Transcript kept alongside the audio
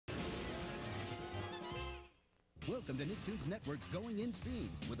Welcome to Nicktoons Network's Going In Scene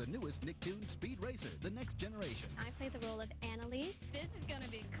with the newest Nicktoon Speed Racer, the next generation. I play the role of Annalise. This is gonna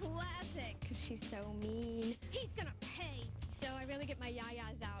be classic, because she's so mean. He's gonna pay. So I really get my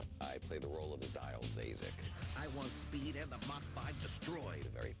yayas out. I play the role of Zyle Zazik. I want speed and the Mach 5 destroyed.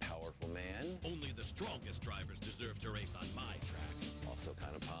 A very powerful man. Only the strongest drivers deserve to race on my track. Also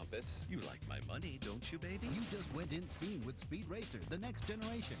kind of pompous. You like my money, don't you, baby? You just went in scene with Speed Racer, the next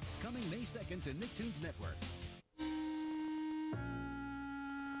generation. Coming May 2nd to Nicktoons Network.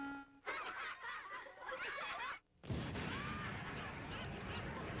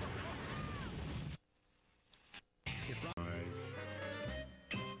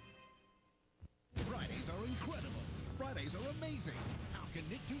 Fridays are incredible. Fridays are amazing. How can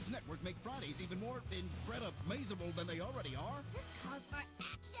Nicktoons Network make Fridays even more incredible than they already are? This calls for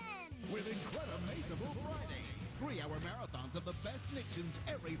action! With Incredamazable Friday. 3-hour marathons of the best Nicktoons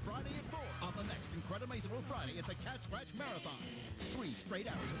every Friday at 4. On the next Incredamazable Friday, it's a cat-scratch marathon. 3 straight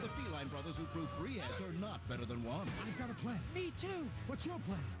hours of the Feline Brothers who prove 3 heads are not better than 1. I've got a plan. Me too. What's your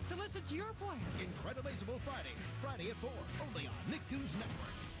plan? To listen to your plan. Incredamazable Friday. Friday at 4. Only on Nicktoons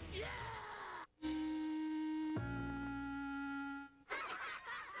Network. Yeah!